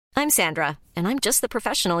I'm Sandra, and I'm just the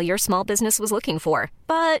professional your small business was looking for.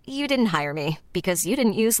 But you didn't hire me because you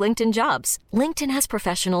didn't use LinkedIn Jobs. LinkedIn has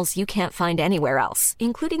professionals you can't find anywhere else,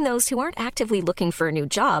 including those who aren't actively looking for a new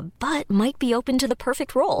job, but might be open to the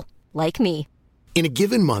perfect role, like me. In a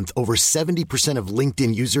given month, over 70% of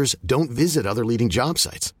LinkedIn users don't visit other leading job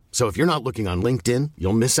sites. So if you're not looking on LinkedIn,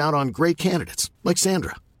 you'll miss out on great candidates like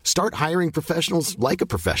Sandra. Start hiring professionals like a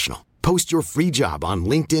professional. Post your free job on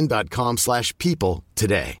linkedin.com/people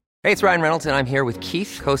today. Hey, it's Ryan Reynolds, and I'm here with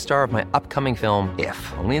Keith, co-star of my upcoming film, If,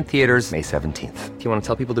 only in theaters May 17th. Do you want to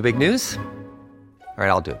tell people the big news? All right,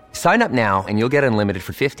 I'll do it. Sign up now and you'll get unlimited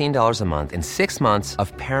for $15 a month and 6 months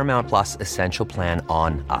of Paramount Plus Essential Plan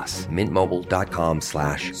on us.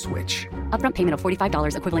 MintMobile.com/switch. Upfront payment of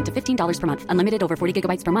 $45 equivalent to $15 per month. Unlimited over 40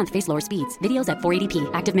 gigabytes per month. Face lower speeds. Videos at 480p.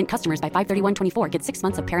 Active Mint customers by 531.24 get 6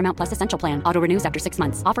 months of Paramount Plus Essential Plan. Auto renews after 6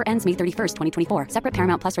 months. Offer ends May 31st, 2024. Separate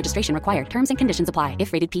Paramount Plus registration required. Terms and conditions apply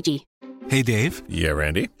if rated PG. Hey, Dave. Yeah,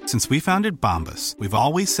 Randy. Since we founded Bombas, we've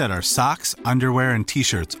always said our socks, underwear, and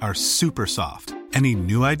T-shirts are super soft. Any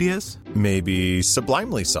new ideas? Maybe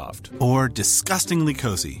sublimely soft. Or disgustingly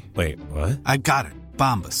cozy. Wait, what? I got it.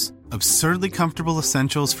 Bombas. Absurdly comfortable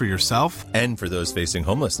essentials for yourself and for those facing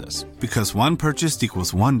homelessness. Because one purchased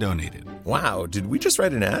equals one donated. Wow, did we just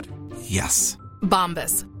write an ad? Yes.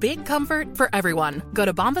 Bombas. Big comfort for everyone. Go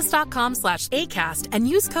to bombas.com/ACAST and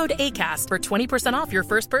use code ACAST for 20% off your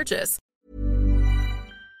first purchase.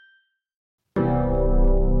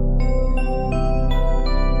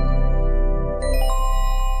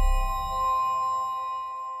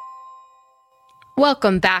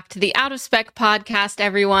 Welcome back to the Out of Spec podcast,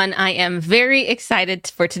 everyone. I am very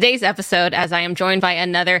excited for today's episode as I am joined by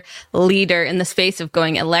another leader in the space of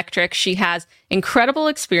going electric. She has incredible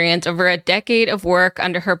experience, over a decade of work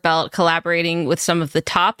under her belt, collaborating with some of the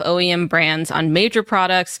top OEM brands on major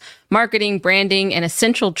products, marketing, branding, and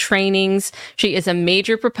essential trainings. She is a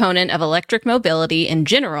major proponent of electric mobility in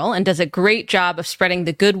general and does a great job of spreading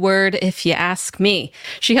the good word, if you ask me.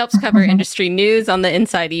 She helps cover industry news on the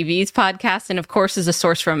Inside EVs podcast, and of course is a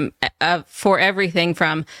source for everything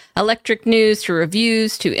from electric news to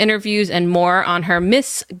reviews to interviews and more on her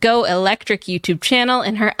Miss Go Electric YouTube channel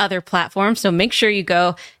and her other platforms. So make sure you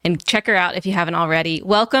go and check her out if you haven't already.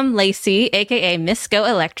 Welcome, Lacey, aka Miss Go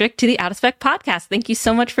Electric, to the Out of Spec podcast. Thank you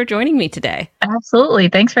so much for joining me today. Absolutely.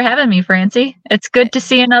 Thanks for having me, Francie. It's good to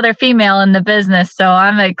see another female in the business. So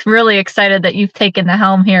I'm really excited that you've taken the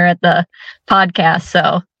helm here at the podcast.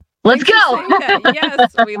 So let's go.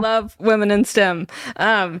 Yes, we love women in STEM.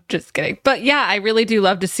 Just kidding. But yeah, I really do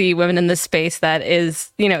love to see women in this space that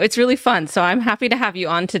is, it's really fun. So I'm happy to have you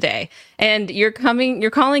on today. And you're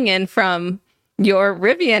calling in from your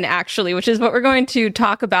Rivian, actually, which is what we're going to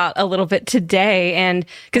talk about a little bit today. And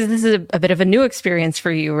because this is a bit of a new experience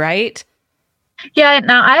for you, right? Yeah,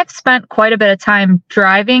 now I've spent quite a bit of time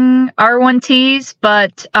driving R1Ts,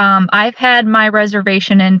 but I've had my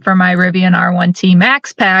reservation in for my Rivian R1T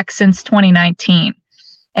Max Pack since 2019.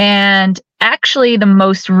 And actually, the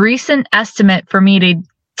most recent estimate for me to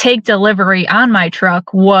take delivery on my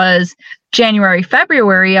truck was January,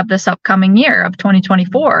 February of this upcoming year of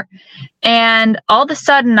 2024. And all of a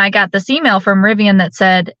sudden, I got this email from Rivian that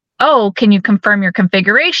said, "Oh, can you confirm your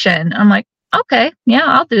configuration?" I'm like, okay, yeah,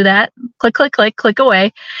 I'll do that. Click, click, click, click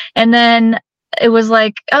away. And then it was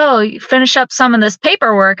like, oh, you finish up some of this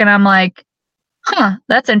paperwork. And I'm like,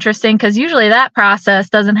 that's interesting, because usually that process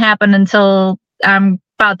doesn't happen until I'm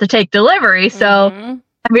about to take delivery. So I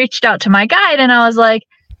reached out to my guide and I was like,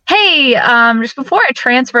 hey, just before I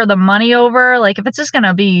transfer the money over, like if it's just going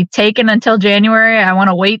to be taken until January, I want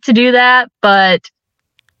to wait to do that. But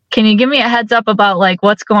can you give me a heads up about like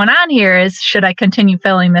what's going on here? Should I continue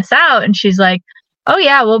filling this out? And she's like, oh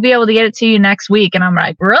yeah, we'll be able to get it to you next week. And I'm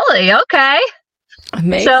like, really? Okay.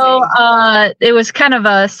 Amazing. So it was kind of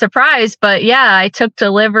a surprise, but yeah, I took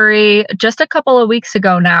delivery just a couple of weeks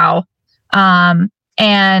ago now.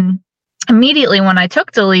 And immediately when I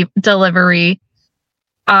took delivery,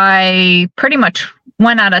 I pretty much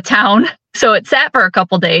went out of town. So it sat for a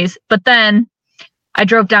couple days, but then I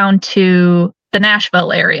drove down to the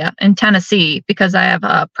Nashville area in Tennessee because I have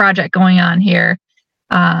a project going on here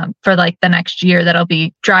for like the next year that I'll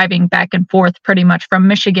be driving back and forth pretty much from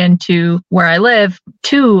Michigan to where I live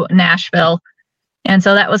to Nashville. And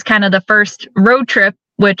so that was kind of the first road trip,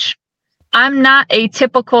 which I'm not a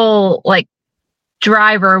typical like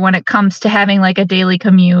driver when it comes to having like a daily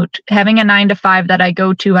commute, having a 9 to 5 that I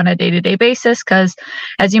go to on a day-to-day basis. Because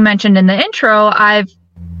as you mentioned in the intro, I've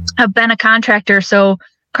been a contractor. So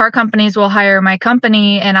car companies will hire my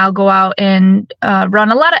company and I'll go out and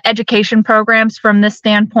run a lot of education programs from this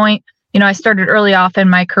standpoint. I started early off in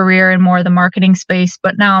my career in more of the marketing space,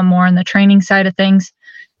 but now I'm more in the training side of things.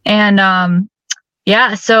 And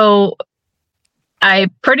so I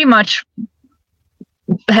pretty much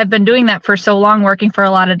have been doing that for so long, working for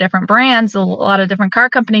a lot of different brands, a lot of different car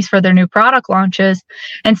companies for their new product launches,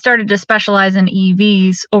 and started to specialize in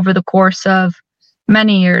EVs over the course of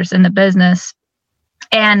many years in the business.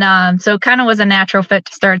 And so it kind of was a natural fit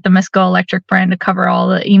to start the Miss GoElectric brand to cover all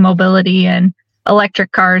the e-mobility and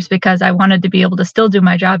electric cars, because I wanted to be able to still do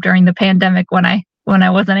my job during the pandemic when I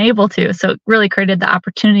wasn't able to. So it really created the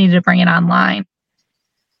opportunity to bring it online.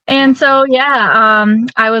 And so,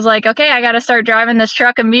 I was like, okay, I got to start driving this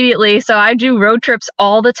truck immediately. So I do road trips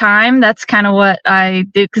all the time. That's kind of what I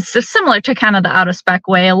do, because it's similar to kind of the out of spec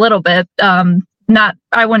way a little bit.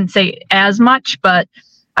 I wouldn't say as much, but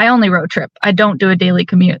I only road trip. I don't do a daily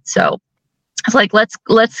commute. So I was like,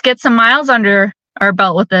 let's get some miles under our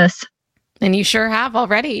belt with this. And you sure have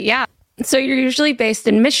already. Yeah. So you're usually based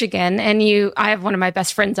in Michigan, and I have one of my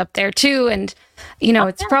best friends up there too. And,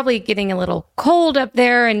 it's probably getting a little cold up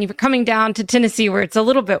there, and you're coming down to Tennessee where it's a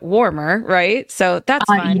little bit warmer, right? So that's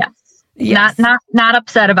fine. Yes. Yes. Not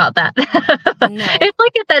upset about that. No. It's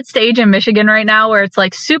like at that stage in Michigan right now where it's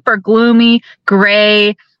like super gloomy,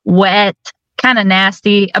 gray, wet, kind of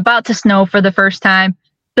nasty, about to snow for the first time.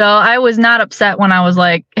 So I was not upset when I was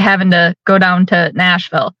like having to go down to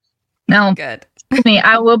Nashville. No, good.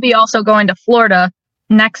 I will be also going to Florida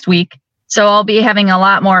next week, so I'll be having a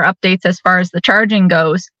lot more updates as far as the charging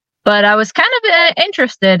goes. But I was kind of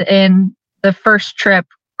interested in the first trip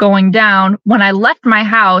going down. When I left my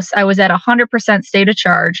house, I was at 100% state of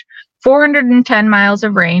charge. 410 miles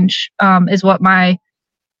of range is what my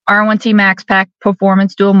R1T Max Pack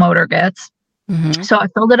Performance Dual Motor gets. Mm-hmm. So I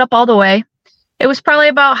filled it up all the way. It was probably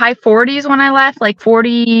about high 40s when I left, like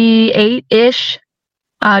 48-ish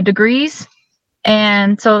degrees.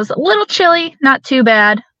 And so it was a little chilly, not too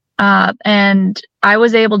bad. And I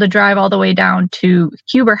was able to drive all the way down to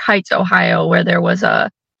Huber Heights, Ohio, where there was an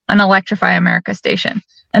Electrify America station.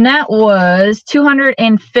 And that was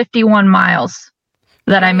 251 miles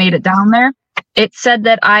that I made it down there. It said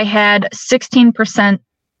that I had 16%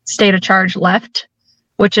 state of charge left,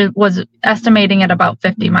 which was estimating at about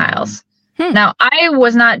 50 miles. Now, I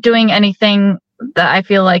was not doing anything that I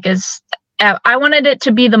feel like I wanted it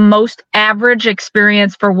to be the most average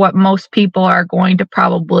experience for what most people are going to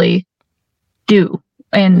probably do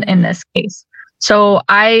in this case. So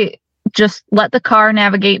I just let the car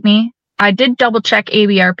navigate me. I did double check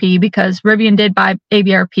ABRP because Rivian did buy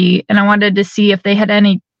ABRP, and I wanted to see if they had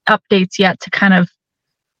any updates yet to kind of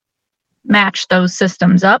match those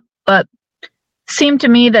systems up. But seemed to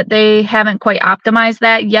me that they haven't quite optimized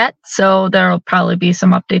that yet. So there'll probably be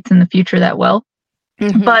some updates in the future that will.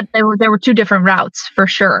 Mm-hmm. But there were two different routes for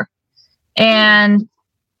sure. And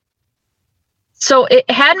so it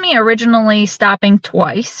had me originally stopping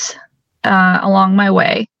twice along my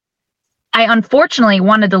way. I unfortunately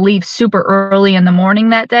wanted to leave super early in the morning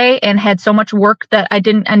that day and had so much work that I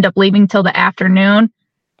didn't end up leaving till the afternoon.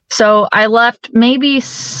 So I left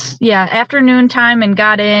afternoon time and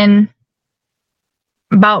got in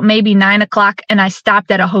about maybe 9 o'clock, and I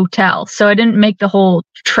stopped at a hotel. So I didn't make the whole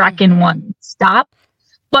trek in one stop.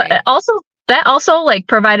 But that also like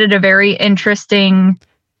provided a very interesting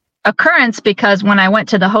occurrence, because when I went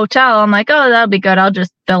to the hotel, I'm like, oh, that'll be good. I'll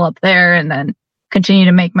just fill up there and then continue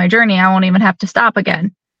to make my journey. I won't even have to stop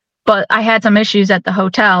again. But I had some issues at the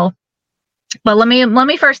hotel. But let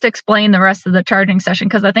me first explain the rest of the charging session,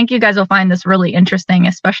 because I think you guys will find this really interesting,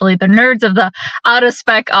 especially the nerds of the out of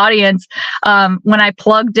spec audience. When I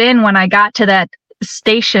plugged in, when I got to that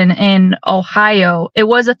station in Ohio, it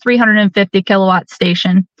was a 350 kilowatt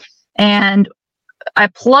station, and I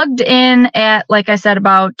plugged in at, like I said,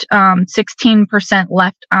 about 16%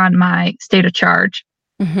 left on my state of charge.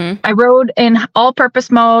 Mm-hmm. I rode in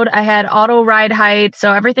all-purpose mode. I had auto ride height,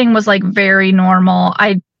 so everything was like very normal.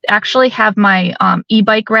 I actually have my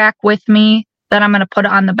e-bike rack with me that I'm going to put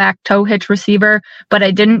on the back tow hitch receiver, but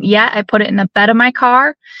I didn't yet. I put it in the bed of my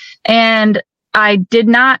car, and I did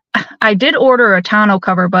order a tonneau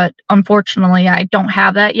cover, but unfortunately I don't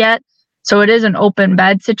have that yet. So it is an open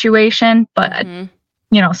bed situation, but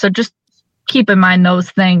so just keep in mind those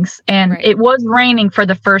things. And It was raining for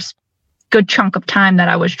the first good chunk of time that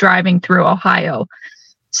I was driving through Ohio.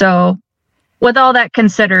 So with all that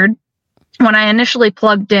considered, when I initially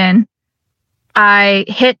plugged in, I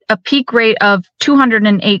hit a peak rate of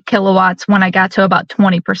 208 kilowatts when I got to about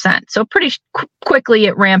 20%. So pretty quickly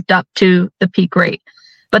it ramped up to the peak rate.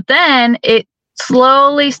 But then it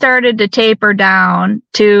slowly started to taper down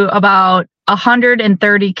to about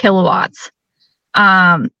 130 kilowatts.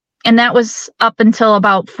 And that was up until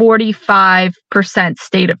about 45%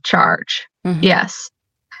 state of charge. Mm-hmm. Yes.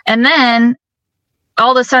 And then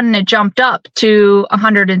all of a sudden it jumped up to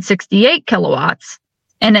 168 kilowatts,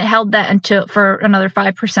 and it held that for another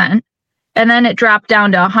 5%. And then it dropped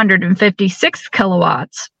down to 156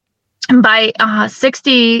 kilowatts. And by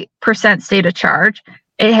 60% state of charge,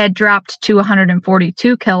 it had dropped to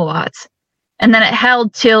 142 kilowatts. And then it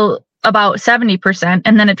held till about 70%,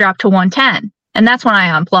 and then it dropped to 110. And that's when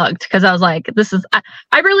I unplugged, because I was like,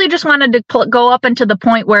 I really just wanted to go up into the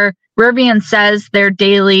point where Rivian says their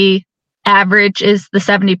daily average is the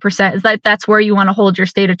 70%. Is that's where you want to hold your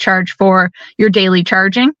state of charge for your daily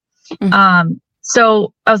charging. Mm-hmm.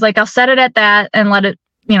 So I was like, I'll set it at that and let it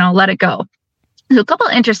go. So a couple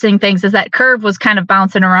of interesting things is that curve was kind of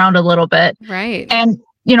bouncing around a little bit. Right. And,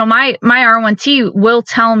 my R1T will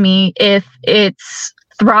tell me if it's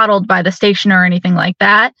throttled by the station or anything like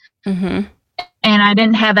that. Mm-hmm. And I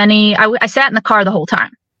didn't have any, I sat in the car the whole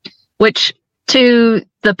time, which to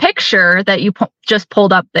the picture that you just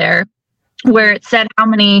pulled up there, where it said how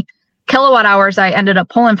many kilowatt hours I ended up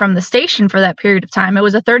pulling from the station for that period of time. It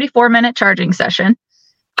was a 34-minute charging session.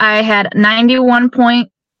 I had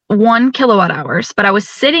 91.1 kilowatt hours, but I was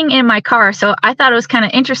sitting in my car. So I thought it was kind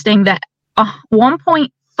of interesting that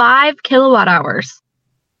 1.5 kilowatt hours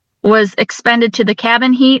was expended to the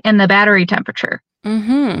cabin heat and the battery temperature.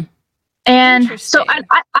 Mm-hmm. And so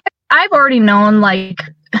I've already known, I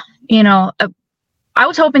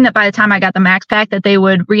was hoping that by the time I got the Max Pack that they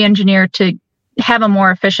would re-engineer to have a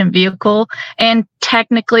more efficient vehicle. And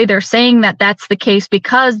technically they're saying that that's the case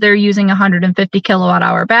because they're using 150 kilowatt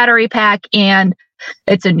hour battery pack and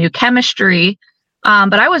it's a new chemistry.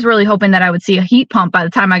 But I was really hoping that I would see a heat pump by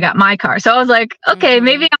the time I got my car. So I was like, okay,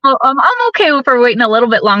 maybe I'm okay for waiting a little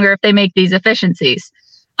bit longer if they make these efficiencies.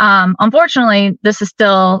 Unfortunately, this is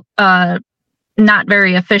still not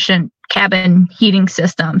very efficient cabin heating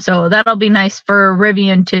system. So that'll be nice for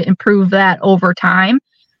Rivian to improve that over time.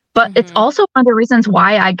 But it's also one of the reasons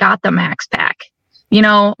why I got the Max Pack.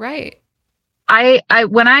 Right. I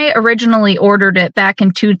when I originally ordered it back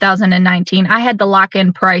in 2019, I had the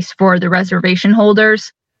lock-in price for the reservation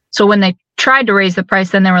holders. So when they tried to raise the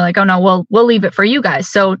price, then they were like, "Oh no, we'll leave it for you guys."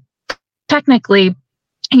 So technically,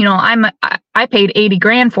 I paid 80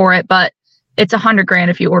 grand for it, but it's 100 grand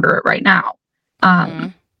if you order it right now.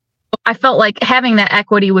 I felt like having that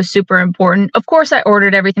equity was super important. Of course, I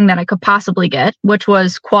ordered everything that I could possibly get, which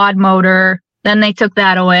was quad motor. Then they took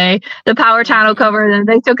that away. The power tonneau cover, then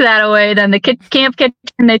they took that away. Then the camp kitchen,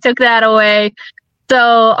 they took that away.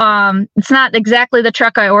 So it's not exactly the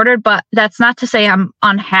truck I ordered, but that's not to say I'm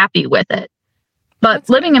unhappy with it. But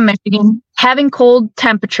living in Michigan, having cold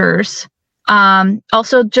temperatures,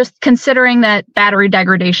 also just considering that battery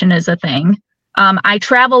degradation is a thing. I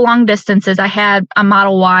travel long distances. I had a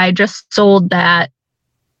Model Y, just sold that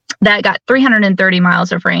got 330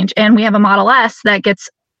 miles of range. And we have a Model S that gets,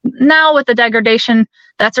 now with the degradation,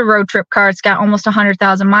 that's a road trip car. It's got almost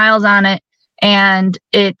 100,000 miles on it. And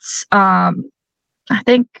it's, I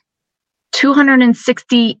think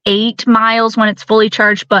 268 miles when it's fully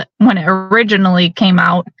charged. But when it originally came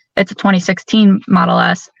out, it's a 2016 Model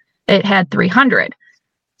S, it had 300.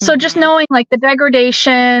 So just knowing the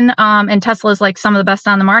degradation, and Tesla is some of the best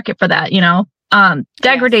on the market for that,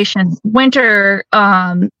 degradation, winter,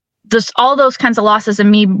 just all those kinds of losses, and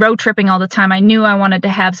me road tripping all the time. I knew I wanted to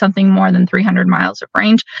have something more than 300 miles of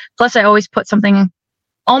range. Plus I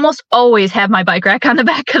almost always have my bike rack on the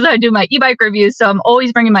back because I do my e-bike reviews. So I'm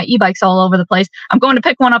always bringing my e-bikes all over the place. I'm going to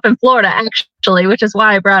pick one up in Florida actually, which is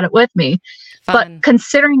why I brought it with me. Fun. But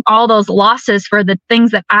considering all those losses for the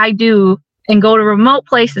things that I do and go to remote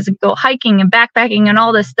places and go hiking and backpacking and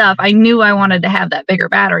all this stuff, I knew I wanted to have that bigger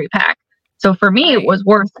battery pack. So for me, It was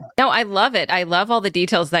worth it. No, I love it. I love all the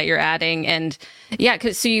details that you're adding. And yeah,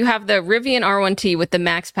 so you have the Rivian R1T with the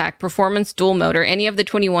Max Pack performance dual motor, any of the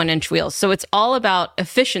 21-inch wheels. So it's all about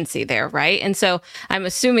efficiency there, right? And so I'm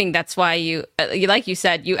assuming that's why you like you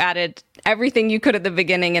said, you added everything you could at the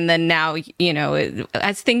beginning. And then now,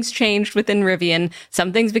 as things changed within Rivian,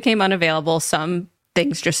 some things became unavailable, some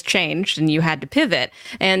things just changed and you had to pivot.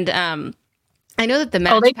 And I know that the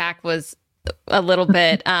Max Pack was a little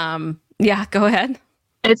bit... Yeah, go ahead.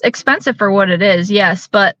 It's expensive for what it is, yes,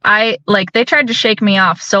 but they tried to shake me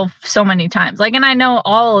off so many times. And I know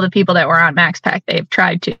all of the people that were on Max Pack, they've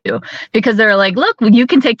tried to, because they're like, look, you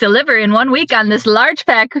can take delivery in 1 week on this large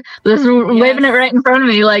pack. Just waving it right in front of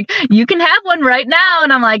me, you can have one right now.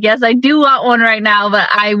 And I'm like, yes, I do want one right now, but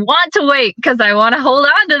I want to wait because I want to hold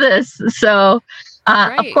on to this. So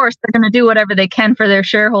Of course, they're going to do whatever they can for their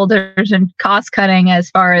shareholders and cost cutting as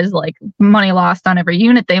far as like money lost on every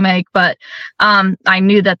unit they make. But I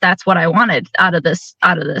knew that that's what I wanted out of this.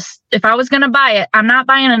 If I was going to buy it, I'm not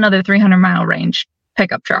buying another 300-mile range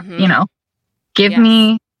pickup truck. Give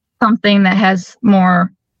me something that has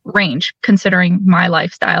more range, considering my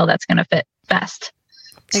lifestyle, that's going to fit best.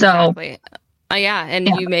 Exactly.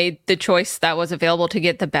 You made the choice that was available to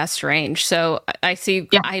get the best range. So I see,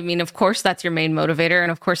 I mean, of course, that's your main motivator. And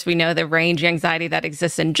of course, we know the range anxiety that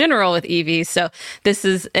exists in general with EVs. So this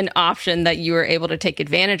is an option that you were able to take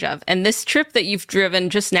advantage of. And this trip that you've driven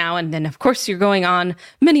just now, and then of course, you're going on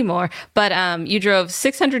many more, but you drove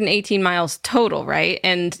 618 miles total, right?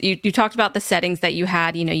 And you talked about the settings that you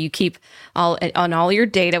had. You keep all your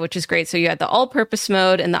data, which is great. So you had the all-purpose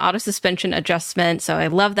mode and the auto suspension adjustment. So I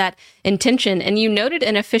love that intention. And you noted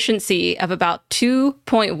an efficiency of about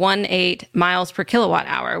 2.18 miles per kilowatt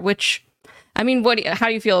hour, which, I mean, how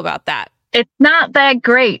do you feel about that? It's not that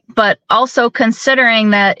great, but also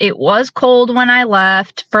considering that it was cold when I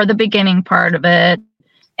left for the beginning part of it,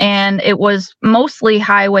 and it was mostly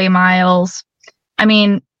highway miles. I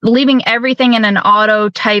mean, leaving everything in an auto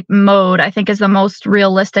type mode, I think, is the most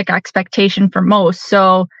realistic expectation for most.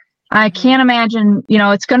 So I can't imagine,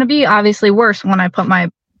 it's going to be obviously worse when I put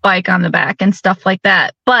my bike on the back and stuff like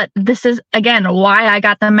that. But this is, again, why I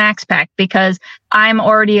got the Max Pack, because I'm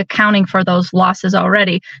already accounting for those losses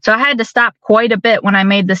already. So I had to stop quite a bit when I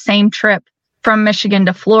made the same trip from Michigan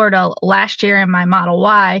to Florida last year in my Model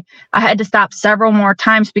Y. I had to stop several more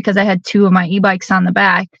times because I had 2 of my e-bikes on the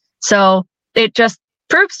back. So it just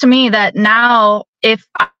proves to me that now if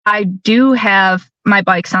I do have my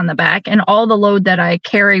bikes on the back and all the load that I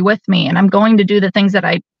carry with me, and I'm going to do the things that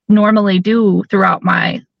I normally do throughout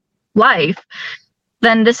my life,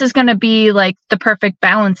 then this is going to be like the perfect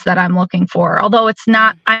balance that I'm looking for. Although it's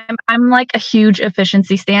not, I'm like a huge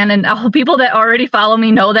efficiency stan, and all the people that already follow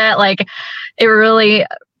me know that. Like, it really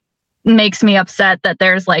makes me upset that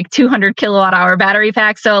there's like 200 kilowatt hour battery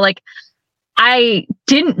packs. So like, I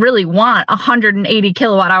didn't really want a 180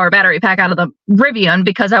 kilowatt hour battery pack out of the Rivian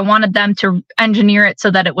because I wanted them to engineer it so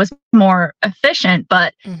that it was more efficient.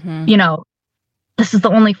 But, this is the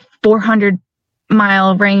only 400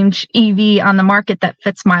 mile range EV on the market that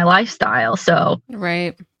fits my lifestyle. So,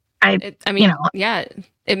 right.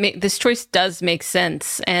 This choice does make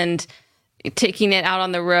sense. And taking it out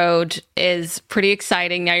on the road is pretty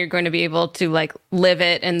exciting. Now you're going to be able to like live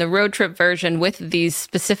it in the road trip version with these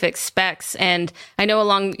specific specs. And I know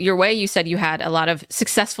along your way, you said you had a lot of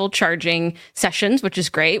successful charging sessions, which is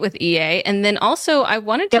great with EA. And then also I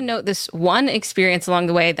wanted to note this one experience along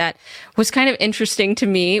the way that was kind of interesting to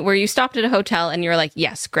me, where you stopped at a hotel and you're like,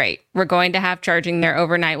 yes, great. We're going to have charging there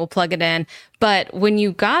overnight. We'll plug it in. But when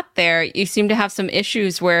you got there, you seem to have some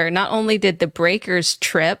issues where not only did the breakers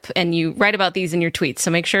trip, and you write about these in your tweets,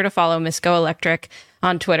 so make sure to follow Miss GoElectric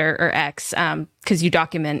on Twitter or X, because you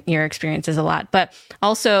document your experiences a lot. But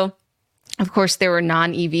also, of course, there were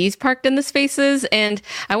non-EVs parked in the spaces. And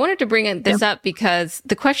I wanted to bring this up because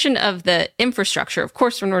the question of the infrastructure, of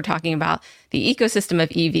course, when we're talking about the ecosystem of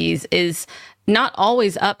EVs, is not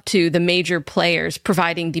always up to the major players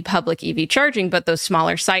providing the public EV charging, but those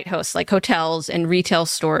smaller site hosts like hotels and retail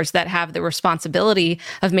stores that have the responsibility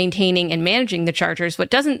of maintaining and managing the chargers.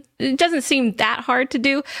 It doesn't seem that hard to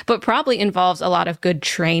do, but probably involves a lot of good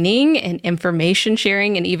training and information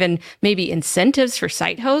sharing and even maybe incentives for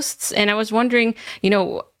site hosts. And I was wondering,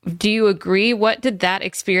 do you agree? What did that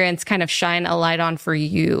experience kind of shine a light on for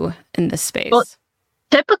you in this space? Well,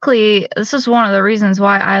 typically, this is one of the reasons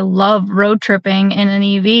why I love road tripping in an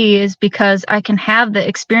EV, is because I can have the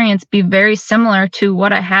experience be very similar to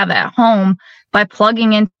what I have at home by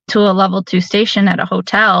plugging into a level 2 station at a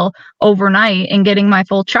hotel overnight and getting my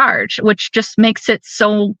full charge, which just makes it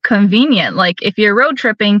so convenient. Like, if you're road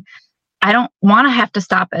tripping, I don't want to have to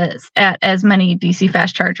stop at as many DC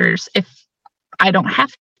fast chargers if I don't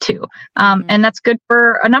have to. And that's good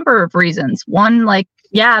for a number of reasons. One, like,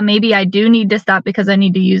 yeah, maybe I do need to stop because I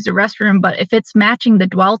need to use the restroom, but if it's matching the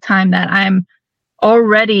dwell time that I'm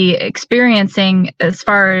already experiencing as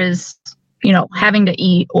far as, having to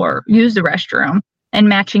eat or use the restroom, and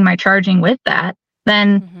matching my charging with that,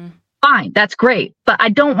 then fine, that's great. But I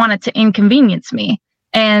don't want it to inconvenience me.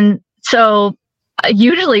 And so I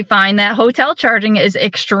usually find that hotel charging is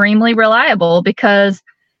extremely reliable, because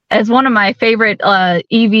as one of my favorite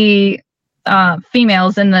EV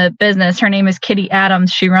females in the business, her name is Kitty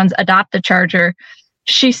Adams, she runs Adopt a Charger.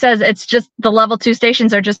 She says it's just the level 2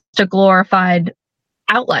 stations are just a glorified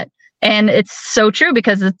outlet. And it's so true,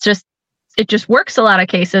 because it just works a lot of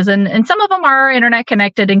cases. And some of them are internet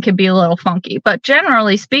connected and can be a little funky. But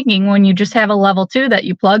generally speaking, when you just have a level 2 that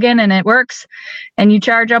you plug in and it works and you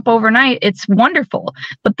charge up overnight, it's wonderful.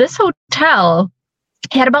 But this hotel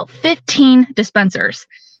had about 15 dispensers,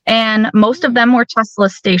 and most of them were Tesla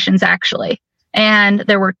stations, actually. And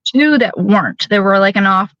there were 2 that weren't. They were like an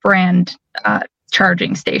off-brand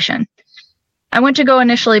charging station. I went to go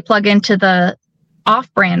initially plug into the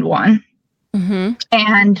off-brand one. Mm-hmm.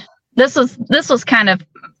 And this was kind of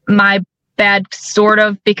my bad, sort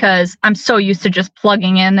of, because I'm so used to just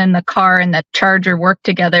plugging in and the car and the charger work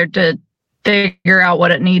together to figure out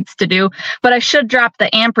what it needs to do. But I should drop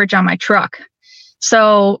the amperage on my truck.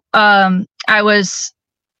 So I was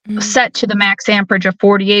set to the max amperage of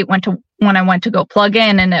 48 when I went to go plug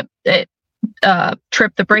in, and it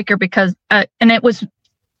tripped the breaker because and it was,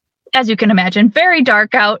 as you can imagine, very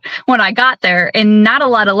dark out when I got there and not a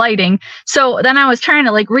lot of lighting. So then I was trying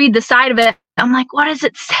to like read the side of it. I'm like, what does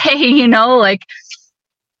it say? You know, like,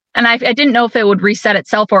 and I didn't know if it would reset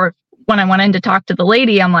itself, or when I went in to talk to the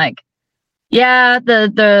lady, I'm like, yeah,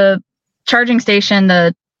 the charging station,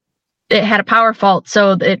 it had a power fault,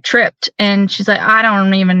 so it tripped. And she's like, I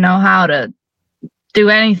don't even know how to do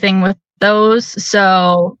anything with those.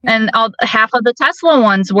 So, and half of the Tesla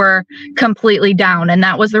ones were completely down, and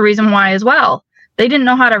that was the reason why as well. They didn't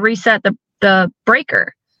know how to reset the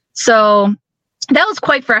breaker. So that was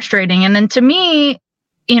quite frustrating. And then to me,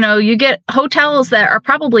 you know, you get hotels that are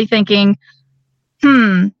probably thinking,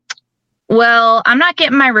 well, I'm not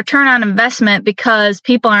getting my return on investment because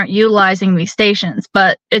people aren't utilizing these stations.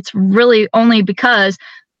 But it's really only because,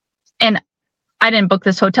 and I didn't book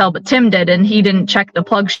this hotel, but Tim did, and he didn't check the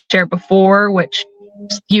plug share before, which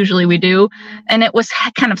usually we do. And it was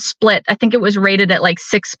kind of split. I think it was rated at like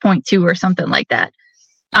 6.2 or something like that.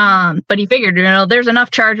 But he figured, you know, there's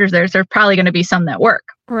enough chargers there, so there's probably going to be some that work.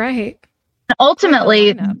 Right.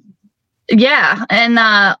 Ultimately, yeah. And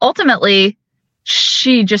ultimately,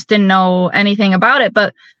 she just didn't know anything about it.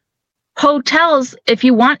 But hotels, if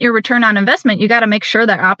you want your return on investment, you got to make sure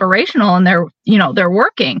they're operational and they're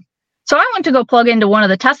working. So I went to go plug into one of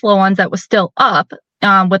the Tesla ones that was still up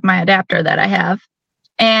with my adapter that I have.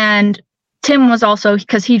 And Tim was also,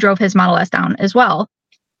 because he drove his Model S down as well,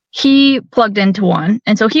 he plugged into one.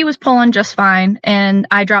 And so he was pulling just fine. And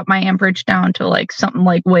I dropped my amperage down to like something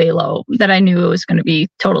like way low that I knew it was going to be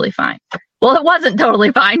totally fine. Well, it wasn't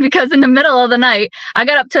totally fine, because in the middle of the night, I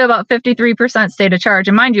got up to about 53% state of charge.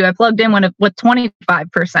 And mind you, I plugged in with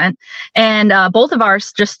 25%. And both of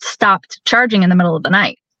ours just stopped charging in the middle of the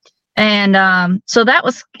night. And so that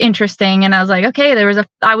was interesting. And I was like, okay,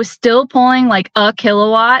 I was still pulling like a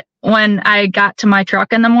kilowatt when I got to my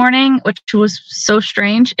truck in the morning, which was so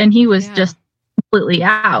strange. And he was just completely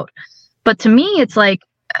out. But to me, it's like,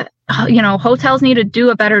 you know, hotels need to do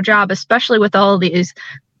a better job, especially with all these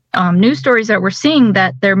news stories that we're seeing,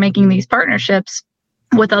 that they're making these partnerships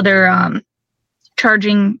with other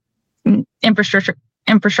charging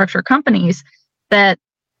infrastructure companies, that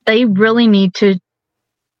they really need to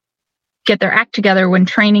get their act together when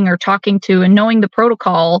training or talking to and knowing the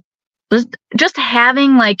protocol. Just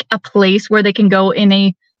having like a place where they can go in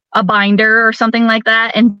a binder or something like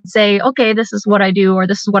that and say, okay, this is what I do, or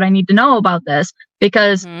this is what I need to know about this,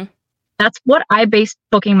 because that's what I base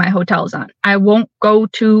booking my hotels on. I won't go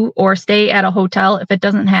to or stay at a hotel if it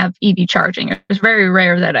doesn't have EV charging. It's very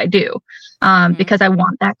rare that I do, because I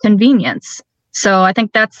want that convenience. So I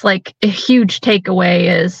think that's like a huge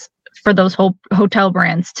takeaway, is for those whole hotel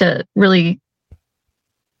brands to really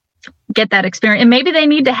get that experience. And maybe they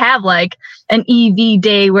need to have like an EV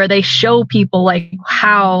day where they show people like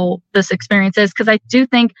how this experience is. Because I do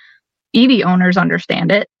think EV owners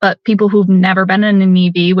understand it, but people who've never been in an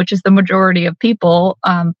EV, which is the majority of people,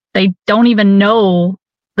 they don't even know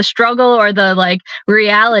the struggle or the like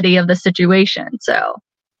reality of the situation. So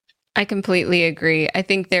I completely agree. I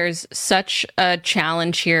think there's such a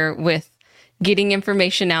challenge here with getting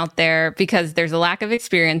information out there, because there's a lack of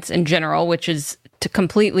experience in general, which is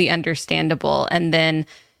completely understandable. And then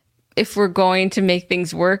if we're going to make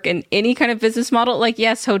things work in any kind of business model, like,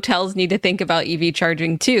 yes, hotels need to think about EV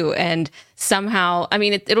charging too. And somehow, I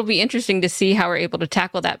mean, it'll be interesting to see how we're able to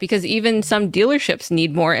tackle that, because even some dealerships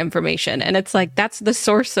need more information. And it's like, that's the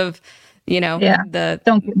source of, you know,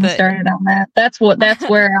 don't get me started on that.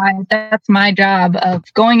 That's my job of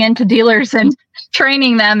going into dealers and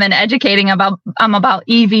training them and educating them about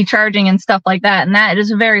EV charging and stuff like that. And that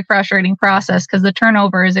is a very frustrating process, because the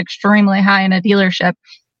turnover is extremely high in a dealership.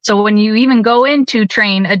 So when you even go in to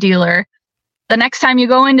train a dealer, the next time you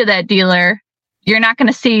go into that dealer, you're not going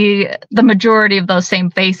to see the majority of those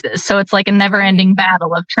same faces. So it's like a never ending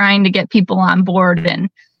battle of trying to get people on board. And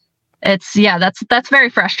that's very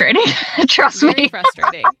frustrating. Trust me. Very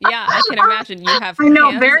frustrating. Yeah, I can imagine you have. I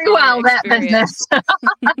know very well that business.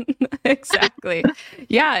 Exactly.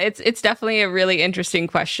 Yeah, it's definitely a really interesting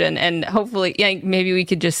question, and hopefully, maybe we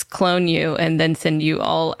could just clone you and then send you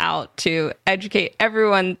all out to educate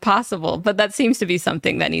everyone possible. But that seems to be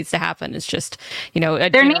something that needs to happen. It's just a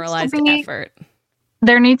generalized effort.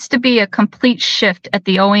 There needs to be a complete shift at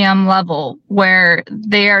the OEM level where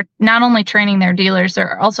they are not only training their dealers,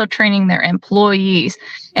 they're also training their employees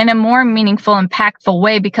in a more meaningful, impactful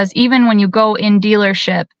way. Because even when you go in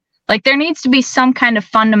dealership, like there needs to be some kind of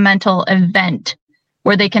fundamental event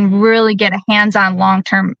where they can really get a hands-on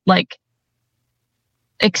long-term like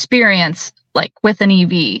experience like with an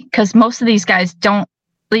EV. Because most of these guys don't,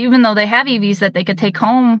 even though they have EVs that they could take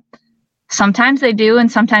home, sometimes they do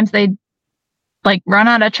and sometimes they like run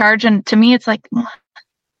out of charge. And to me, it's like,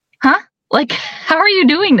 huh? Like, how are you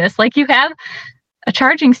doing this? Like you have a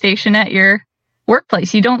charging station at your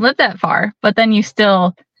workplace. You don't live that far, but then you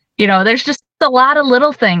still, there's just a lot of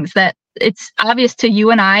little things that it's obvious to you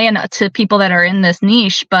and I and to people that are in this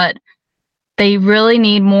niche, but they really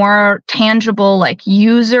need more tangible, like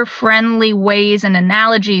user-friendly ways and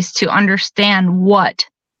analogies to understand what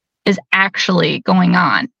is actually going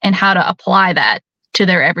on and how to apply that to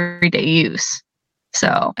their everyday use.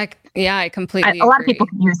 So I completely a lot of people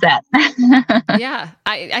can use that. Yeah,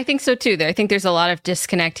 I think so too. I think there's a lot of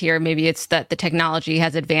disconnect here. Maybe it's that the technology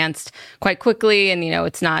has advanced quite quickly and,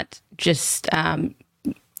 it's not just,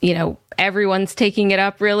 everyone's taking it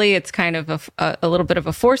up really. It's kind of a little bit of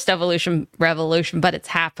a forced revolution, but it's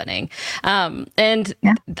happening.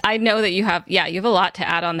 I know that you have a lot to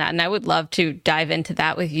add on that. And I would love to dive into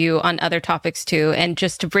that with you on other topics too. And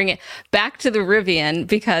just to bring it back to the Rivian,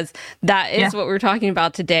 because that is what we're talking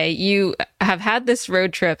about today. You have had this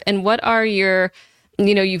road trip, and what are your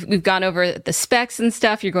we've gone over the specs and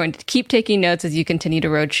stuff. You're going to keep taking notes as you continue to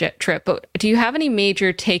road trip. But do you have any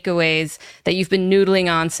major takeaways that you've been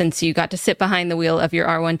noodling on since you got to sit behind the wheel of your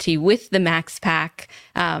R1T with the Max Pack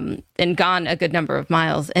and gone a good number of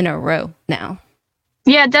miles in a row now?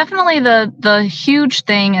 Yeah, definitely the huge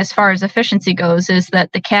thing as far as efficiency goes is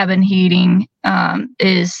that the cabin heating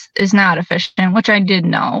is not efficient, which I did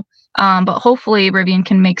know. But hopefully Rivian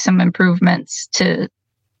can make some improvements to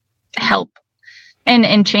help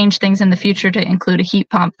and change things in the future to include a heat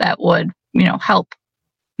pump that would, help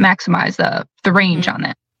maximize the range on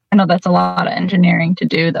it. I know that's a lot of engineering to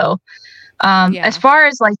do though. As far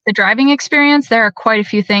as like the driving experience, there are quite a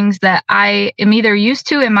few things that I am either used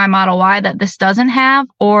to in my Model Y that this doesn't have,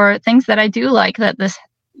 or things that I do like that this,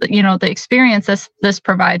 the experience this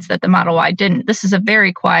provides that the Model Y didn't. This is a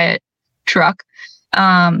very quiet truck.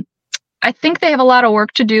 I think they have a lot of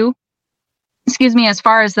work to do. As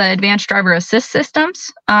far as the advanced driver assist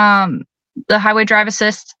systems, the highway drive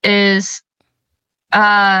assist is,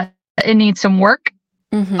 it needs some work.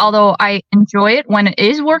 Although I enjoy it when it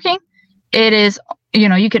is working, it is,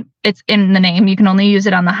 it's in the name, you can only use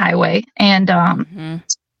it on the highway. And,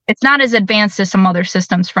 it's not as advanced as some other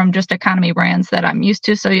systems from just economy brands that I'm used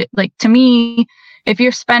to. So like, to me, if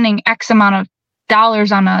you're spending X amount of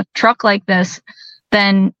dollars on a truck like this,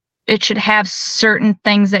 then it should have certain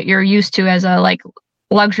things that you're used to as a like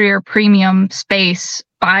luxury or premium space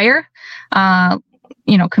buyer,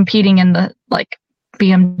 competing in the like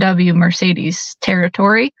BMW, Mercedes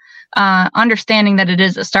territory. Understanding that it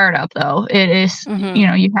is a startup though, it is,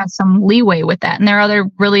 you have some leeway with that. And there are other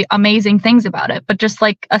really amazing things about it. But just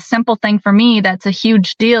like a simple thing for me, that's a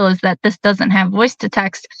huge deal is that this doesn't have voice to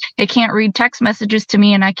text. It can't read text messages to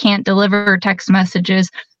me and I can't deliver text messages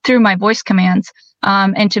through my voice commands.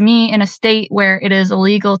 And to me, in a state where it is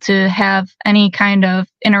illegal to have any kind of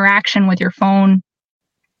interaction with your phone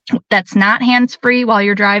that's not hands-free while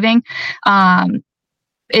you're driving,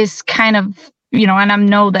 is kind of, and I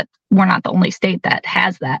know that we're not the only state that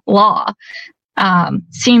has that law.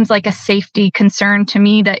 Seems like a safety concern to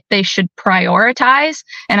me that they should prioritize.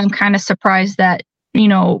 And I'm kind of surprised that,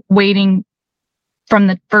 waiting from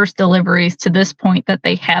the first deliveries to this point that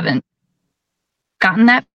they haven't gotten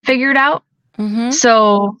that figured out.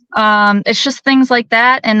 So it's just things like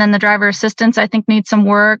that. And then the driver assistance, I think, needs some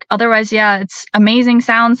work. Otherwise, it's amazing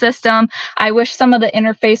sound system. I wish some of the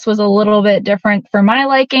interface was a little bit different for my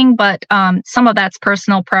liking, but some of that's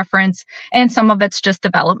personal preference and some of it's just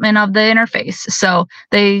development of the interface. So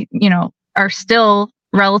they, are still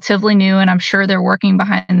relatively new, and I'm sure they're working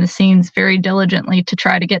behind the scenes very diligently to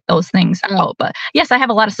try to get those things out. But yes, I have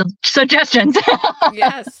a lot of suggestions.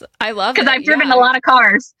 Yes, I love it. Because I've driven a lot of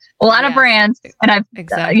cars, a lot of brands, and I've,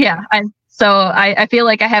 I feel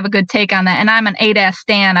like I have a good take on that. And I'm an ADAS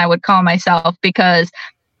stan, I would call myself, because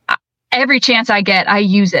every chance I get, I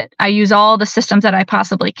use it. I use all the systems that I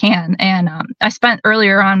possibly can. And I spent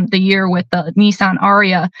earlier on the year with the Nissan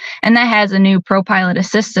Ariya, and that has a new ProPilot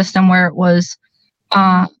Assist system where it was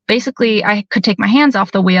basically I could take my hands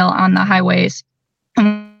off the wheel on the highways.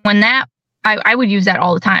 And when I would use that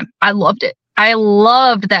all the time. I loved it. I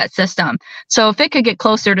loved that system. So if it could get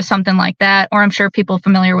closer to something like that, or I'm sure people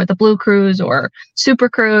familiar with the Blue Cruise or Super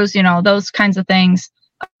Cruise, those kinds of things,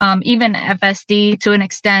 even FSD to an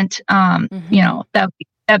extent, that'd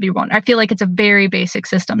be one. I feel like it's a very basic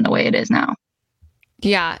system the way it is now.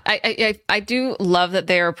 Yeah, I do love that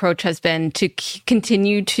their approach has been to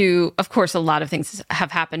continue to, of course, a lot of things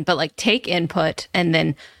have happened, but like take input and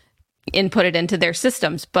then input it into their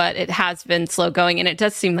systems. But it has been slow going. And it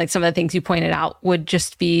does seem like some of the things you pointed out would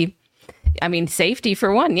just be, safety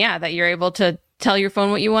for one. Yeah, that you're able to tell your phone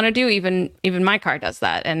what you want to do. Even my car does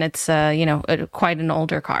that. And it's, quite an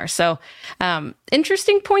older car. So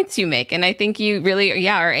interesting points you make. And I think you really,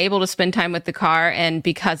 are able to spend time with the car. And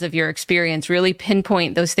because of your experience, really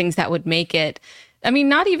pinpoint those things that would make it,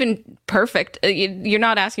 not even perfect. You're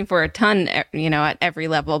not asking for a ton, at every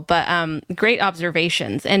level, but great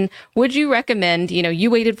observations. And would you recommend,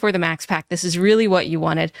 you waited for the Max Pack. This is really what you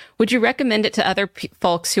wanted. Would you recommend it to other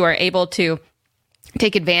folks who are able to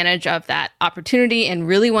take advantage of that opportunity and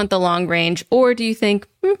really want the long range? Or do you think,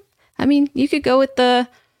 you could go with the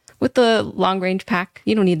long range pack.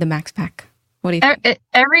 You don't need the Max Pack. What do you think?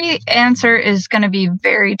 Every answer is going to be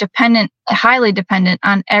very highly dependent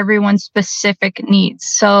on everyone's specific needs.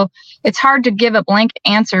 So it's hard to give a blank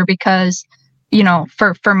answer because,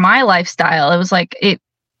 for my lifestyle, it was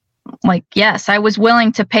yes, I was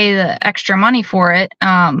willing to pay the extra money for it.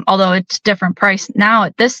 Although it's different price now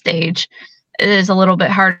at this stage, it is a little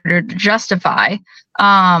bit harder to justify.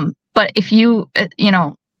 But if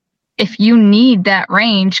if you need that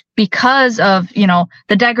range because of,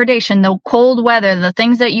 the degradation, the cold weather, the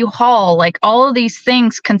things that you haul, like all of these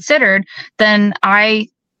things considered, then I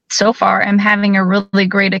so far am having a really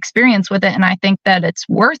great experience with it. And I think that it's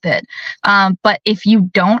worth it. But if you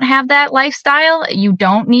don't have that lifestyle, you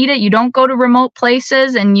don't need it, you don't go to remote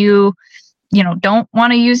places, and you don't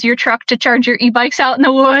want to use your truck to charge your e-bikes out in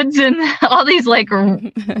the woods and all these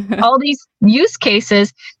all these use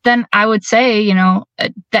cases, then I would say,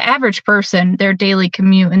 the average person, their daily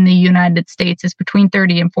commute in the United States is between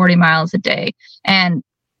 30 and 40 miles a day. And,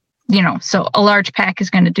 so a large pack is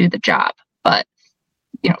going to do the job. But,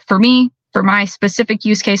 for me, for my specific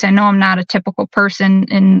use case, I know I'm not a typical person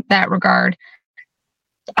in that regard.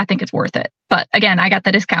 I think it's worth it. But again, I got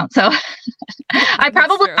the discount. So I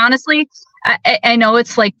probably, honestly, I know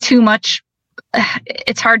it's too much.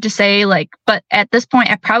 It's hard to say, but at this point,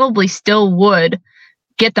 I probably still would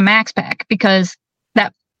get the Max Pack because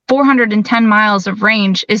that 410 miles of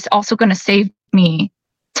range is also going to save me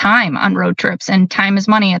time on road trips, and time is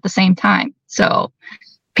money at the same time. So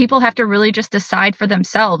people have to really just decide for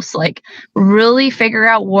themselves, really figure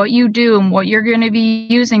out what you do and what you're going to be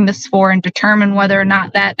using this for, and determine whether or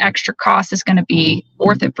not that extra cost is going to be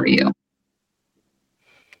worth it for you.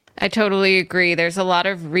 I totally agree. There's a lot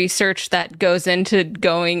of research that goes into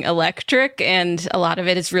going electric, and a lot of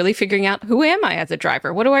it is really figuring out, who am I as a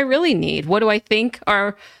driver? What do I really need? What do I think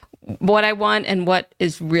are what I want, and what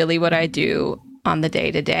is really what I do on the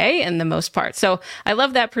day-to-day and the most part. So I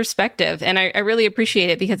love that perspective, and I really appreciate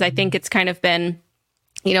it, because I think it's kind of been,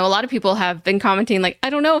 a lot of people have been commenting I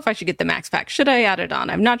don't know if I should get the Max Pack. Should I add it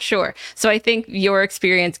on? I'm not sure. So I think your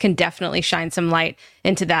experience can definitely shine some light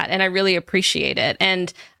into that, and I really appreciate it.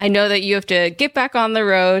 And I know that you have to get back on the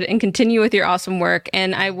road and continue with your awesome work,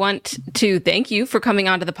 and I want to thank you for coming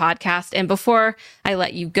onto the podcast. And before I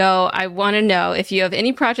let you go, I want to know if you have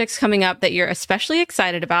any projects coming up that you're especially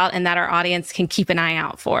excited about and that our audience can keep an eye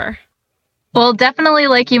out for. Well, definitely,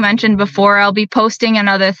 like you mentioned before, I'll be posting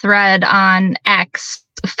another thread on X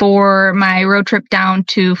for my road trip down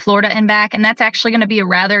to Florida and back. And that's actually going to be a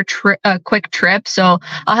rather quick trip. So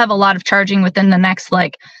I'll have a lot of charging within the next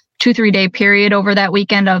 2-3 day period over that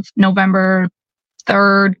weekend of November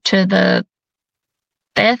 3rd to the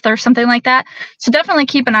 5th or something like that. So definitely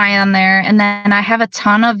keep an eye on there. And then I have a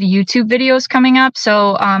ton of YouTube videos coming up.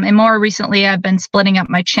 So, and more recently, I've been splitting up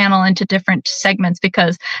my channel into different segments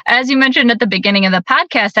because, as you mentioned at the beginning of the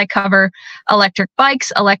podcast, I cover electric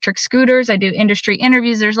bikes, electric scooters. I do industry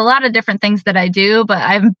interviews. There's a lot of different things that I do, but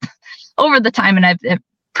I'm over the time, and I've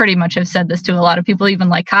pretty much have said this to a lot of people, even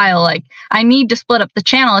like Kyle, I need to split up the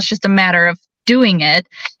channel. It's just a matter of doing it.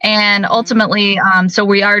 And ultimately, so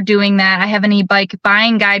we are doing that. I have an e-bike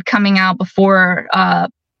buying guide coming out before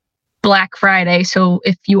Black Friday. So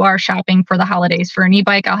if you are shopping for the holidays for an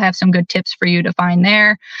e-bike, I'll have some good tips for you to find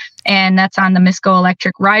there. And that's on the Miss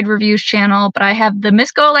GoElectric Ride Reviews channel. But I have the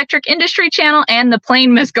Miss GoElectric Industry channel and the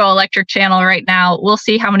plain Miss GoElectric channel right now. We'll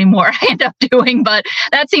see how many more I end up doing, but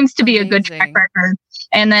that seems to be a good track record.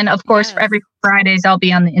 And then, of course, for every Fridays, I'll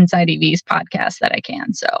be on the Inside EVs podcast that I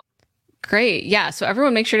can. So. Great. Yeah. So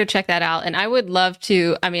everyone make sure to check that out. And I would love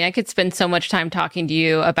to, I mean, I could spend so much time talking to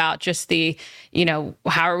you about just the,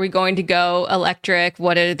 how are we going to go electric?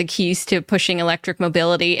 What are the keys to pushing electric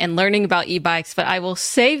mobility and learning about e-bikes? But I will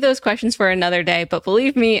save those questions for another day. But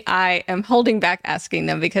believe me, I am holding back asking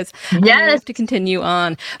them because I have to continue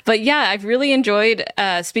on. But yeah, I've really enjoyed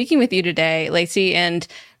speaking with you today, Lacey, and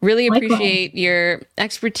really appreciate your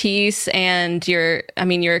expertise and your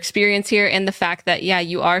experience here, and the fact that,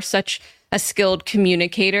 you are such a skilled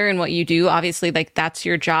communicator in what you do. Obviously, that's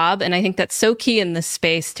your job. And I think that's so key in this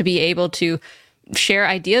space, to be able to share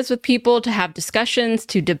ideas with people, to have discussions,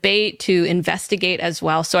 to debate, to investigate as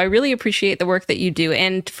well. So I really appreciate the work that you do,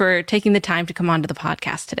 and for taking the time to come onto the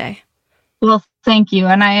podcast today. Well, thank you.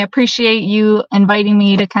 And I appreciate you inviting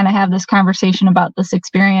me to kind of have this conversation about this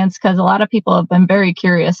experience, because a lot of people have been very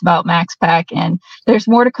curious about MaxPack, and there's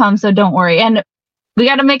more to come. So don't worry. And we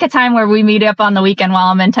got to make a time where we meet up on the weekend while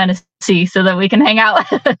I'm in Tennessee so that we can hang out.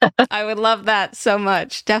 I would love that so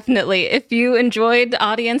much. Definitely. If you enjoyed, the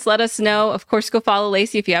audience, let us know. Of course, go follow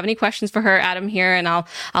Lacey. If you have any questions for her, add them here, and I'll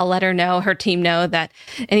let her know, her team know, that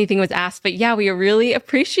anything was asked. But yeah, we really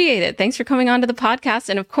appreciate it. Thanks for coming on to the podcast.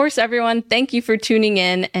 And of course, everyone, thank you for tuning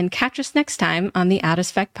in, and catch us next time on the Out of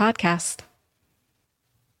Spec podcast.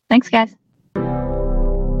 Thanks, guys.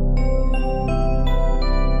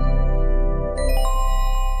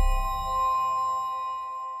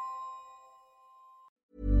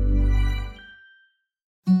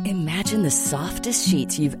 Imagine the softest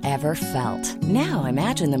sheets you've ever felt. Now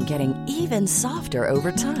imagine them getting even softer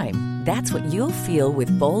over time. That's what you'll feel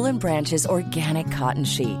with Boll & Branch's organic cotton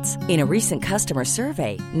sheets. In a recent customer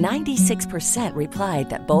survey, 96% replied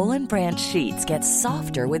that Boll & Branch sheets get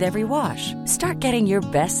softer with every wash. Start getting your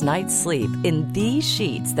best night's sleep in these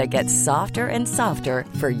sheets that get softer and softer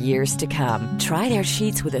for years to come. Try their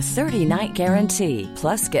sheets with a 30-night guarantee.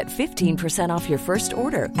 Plus, get 15% off your first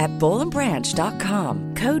order at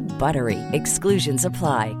bollandbranch.com. Code BUTTERY. Exclusions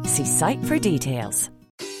apply. See site for details.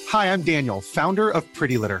 Hi, I'm Daniel, founder of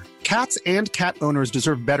Pretty Litter. Cats and cat owners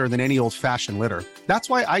deserve better than any old-fashioned litter. That's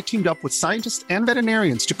why I teamed up with scientists and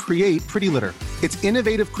veterinarians to create Pretty Litter. Its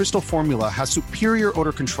innovative crystal formula has superior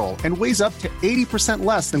odor control and weighs up to 80%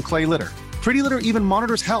 less than clay litter. Pretty Litter even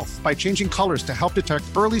monitors health by changing colors to help detect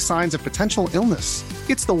early signs of potential illness.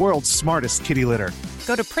 It's the world's smartest kitty litter.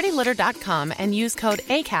 Go to prettylitter.com and use code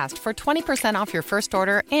ACAST for 20% off your first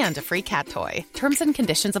order and a free cat toy. Terms and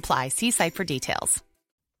conditions apply. See site for details.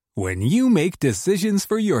 When you make decisions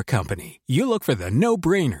for your company, you look for the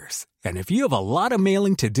no-brainers. And if you have a lot of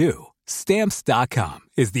mailing to do, Stamps.com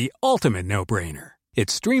is the ultimate no-brainer. It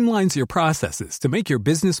streamlines your processes to make your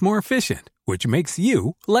business more efficient, which makes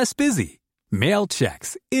you less busy. Mail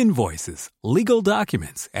checks, invoices, legal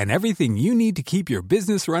documents, and everything you need to keep your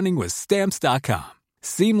business running with Stamps.com.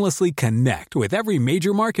 Seamlessly connect with every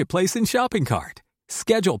major marketplace and shopping cart.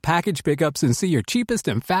 Schedule package pickups and see your cheapest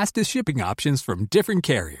and fastest shipping options from different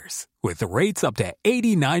carriers, with rates up to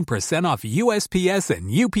 89% off USPS and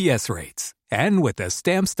UPS rates. And with the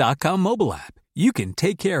Stamps.com mobile app, you can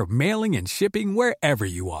take care of mailing and shipping wherever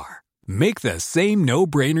you are. Make the same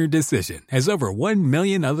no-brainer decision as over 1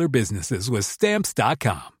 million other businesses with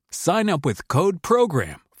Stamps.com. Sign up with code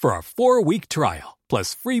PROGRAM for a 4-week trial,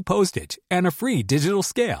 plus free postage and a free digital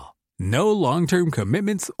scale. No long-term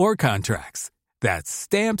commitments or contracts. That's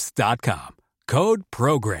Stamps.com. Code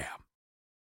PROGRAM.